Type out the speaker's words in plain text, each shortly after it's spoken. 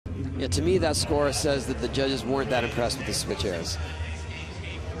Yeah, to me, that score says that the judges weren't that impressed with the switch airs.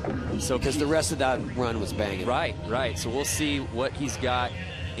 So, because the rest of that run was banging. Right, right. So we'll see what he's got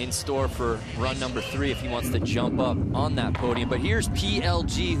in store for run number 3 if he wants to jump up on that podium. But here's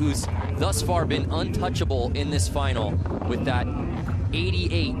PLG, who's thus far been untouchable in this final with that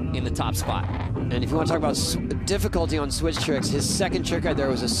 88 in the top spot. And if you want to talk about difficulty on switch tricks, his second trick right there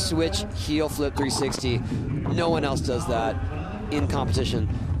was a switch heel flip 360. No one else does that in competition.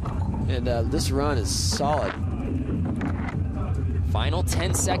 And this run is solid. Final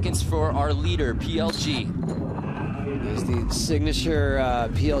 10 seconds for our leader, PLG. There's the signature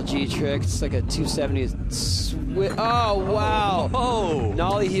PLG trick. It's like a 270 Oh, wow. Oh.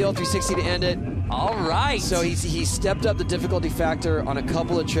 Nollie heel 360 to end it. All right. So he stepped up the difficulty factor on a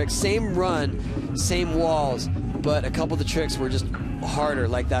couple of tricks. Same run, same walls, but a couple of the tricks were just harder,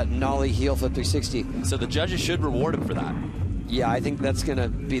 like that nollie heel flip 360. So the judges should reward him for that. Yeah, I think that's going to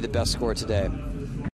be the best score today.